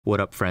What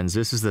up, friends?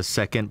 This is the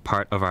second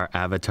part of our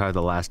Avatar: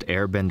 The Last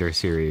Airbender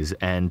series,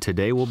 and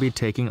today we'll be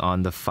taking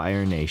on the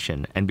Fire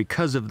Nation. And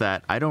because of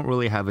that, I don't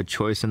really have a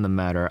choice in the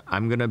matter.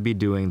 I'm gonna be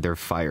doing their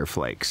Fire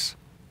Flakes.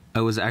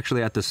 I was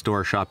actually at the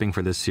store shopping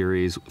for this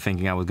series,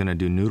 thinking I was gonna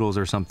do noodles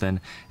or something,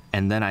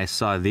 and then I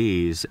saw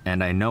these,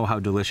 and I know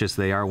how delicious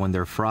they are when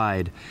they're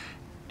fried.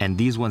 And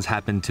these ones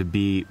happen to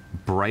be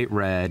bright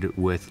red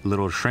with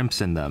little shrimps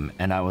in them.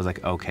 And I was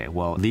like, okay,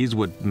 well, these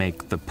would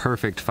make the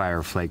perfect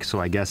fire flakes, so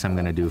I guess I'm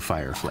gonna do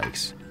fire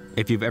flakes.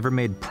 If you've ever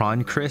made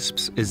prawn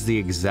crisps, it's the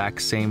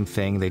exact same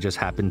thing, they just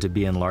happen to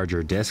be in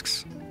larger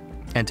discs.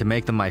 And to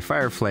make them my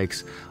fire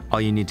flakes,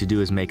 all you need to do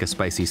is make a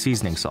spicy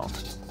seasoning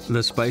salt.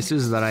 The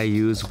spices that I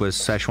used was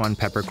Szechuan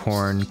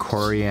peppercorn,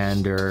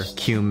 coriander,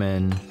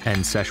 cumin, and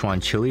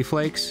Szechuan chili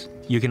flakes.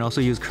 You can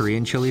also use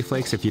Korean chili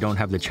flakes if you don't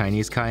have the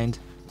Chinese kind.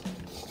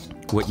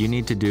 What you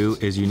need to do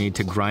is you need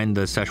to grind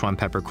the Szechuan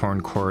peppercorn,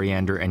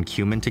 coriander, and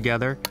cumin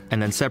together,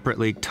 and then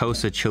separately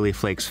toast the chili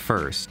flakes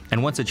first.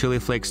 And once the chili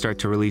flakes start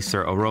to release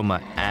their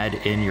aroma, add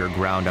in your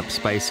ground up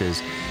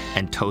spices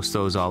and toast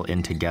those all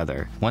in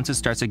together. Once it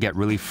starts to get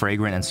really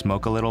fragrant and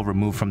smoke a little,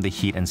 remove from the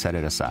heat and set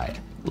it aside.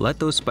 Let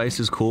those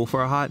spices cool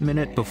for a hot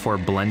minute before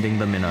blending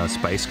them in a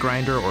spice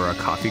grinder or a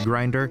coffee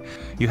grinder.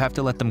 You have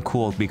to let them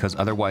cool because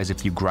otherwise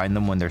if you grind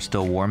them when they're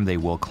still warm, they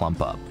will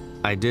clump up.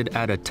 I did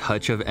add a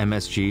touch of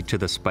MSG to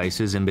the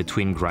spices in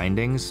between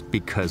grindings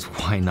because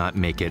why not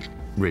make it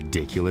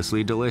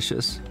ridiculously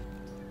delicious?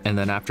 And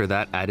then after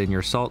that, add in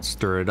your salt,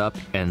 stir it up,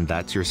 and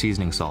that's your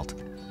seasoning salt.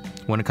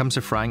 When it comes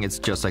to frying, it's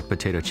just like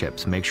potato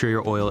chips. Make sure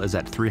your oil is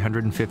at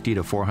 350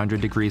 to 400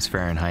 degrees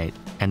Fahrenheit.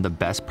 And the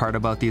best part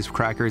about these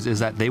crackers is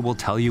that they will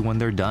tell you when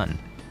they're done.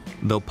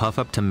 They'll puff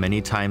up to many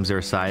times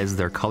their size,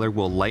 their color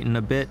will lighten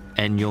a bit,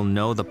 and you'll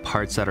know the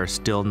parts that are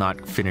still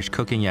not finished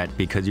cooking yet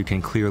because you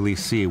can clearly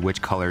see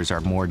which colors are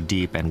more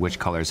deep and which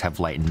colors have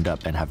lightened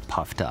up and have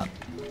puffed up.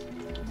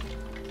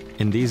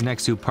 In these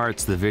next two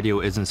parts, the video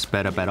isn't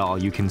sped up at all.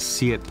 You can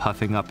see it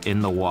puffing up in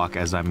the wok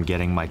as I'm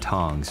getting my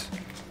tongs.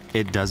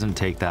 It doesn't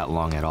take that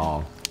long at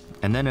all.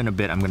 And then in a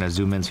bit, I'm gonna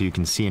zoom in so you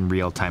can see in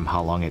real time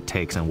how long it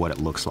takes and what it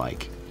looks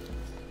like.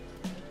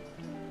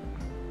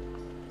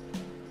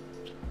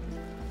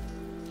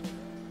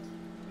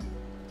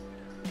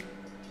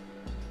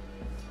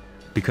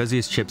 Because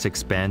these chips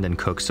expand and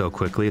cook so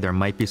quickly, there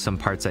might be some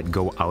parts that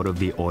go out of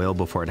the oil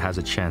before it has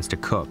a chance to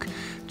cook.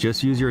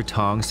 Just use your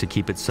tongs to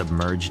keep it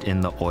submerged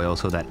in the oil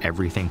so that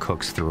everything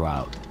cooks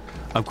throughout.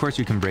 Of course,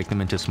 you can break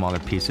them into smaller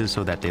pieces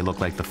so that they look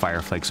like the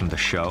fire flakes from the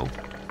show.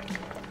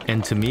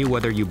 And to me,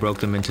 whether you broke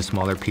them into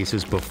smaller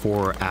pieces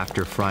before or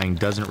after frying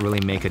doesn't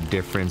really make a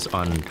difference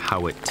on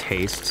how it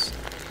tastes.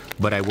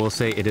 But I will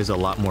say it is a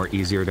lot more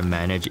easier to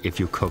manage if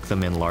you cook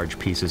them in large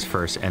pieces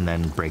first and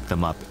then break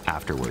them up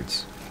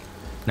afterwards.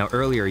 Now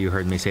earlier you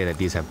heard me say that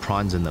these have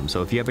prawns in them,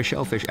 so if you have a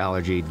shellfish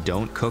allergy,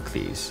 don't cook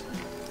these.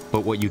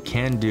 But what you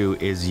can do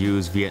is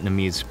use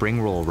Vietnamese spring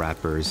roll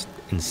wrappers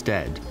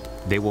instead.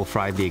 They will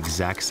fry the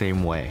exact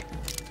same way.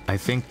 I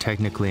think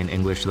technically in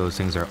English those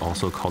things are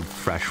also called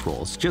fresh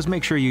rolls. Just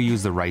make sure you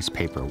use the rice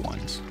paper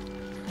ones.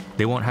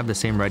 They won't have the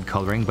same red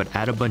coloring, but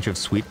add a bunch of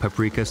sweet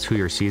paprikas to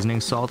your seasoning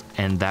salt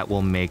and that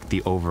will make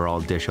the overall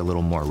dish a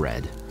little more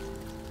red.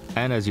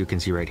 And as you can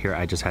see right here,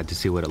 I just had to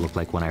see what it looked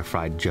like when I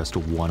fried just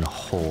one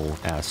whole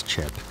ass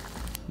chip.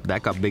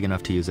 That got big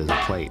enough to use as a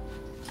plate.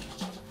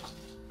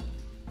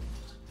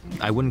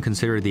 I wouldn't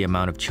consider the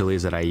amount of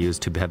chilies that I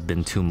used to have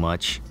been too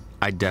much.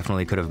 I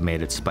definitely could have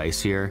made it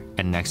spicier,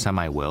 and next time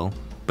I will.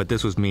 But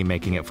this was me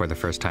making it for the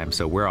first time,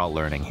 so we're all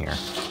learning here.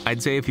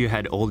 I'd say if you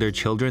had older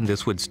children,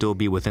 this would still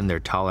be within their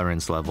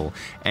tolerance level.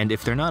 And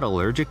if they're not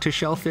allergic to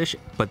shellfish,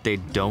 but they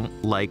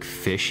don't like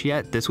fish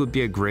yet, this would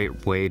be a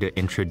great way to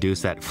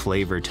introduce that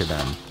flavor to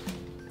them.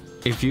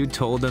 If you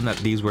told them that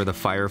these were the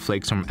fire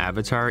flakes from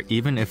Avatar,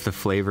 even if the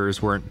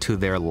flavors weren't to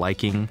their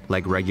liking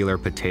like regular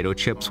potato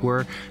chips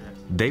were,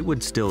 they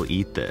would still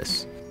eat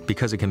this.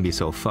 Because it can be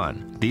so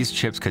fun. These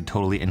chips could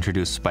totally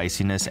introduce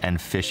spiciness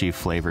and fishy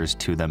flavors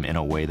to them in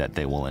a way that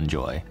they will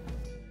enjoy.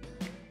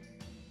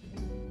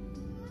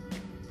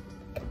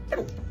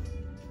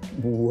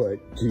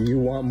 What, do you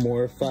want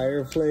more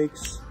fire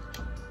flakes?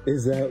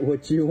 Is that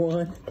what you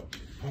want?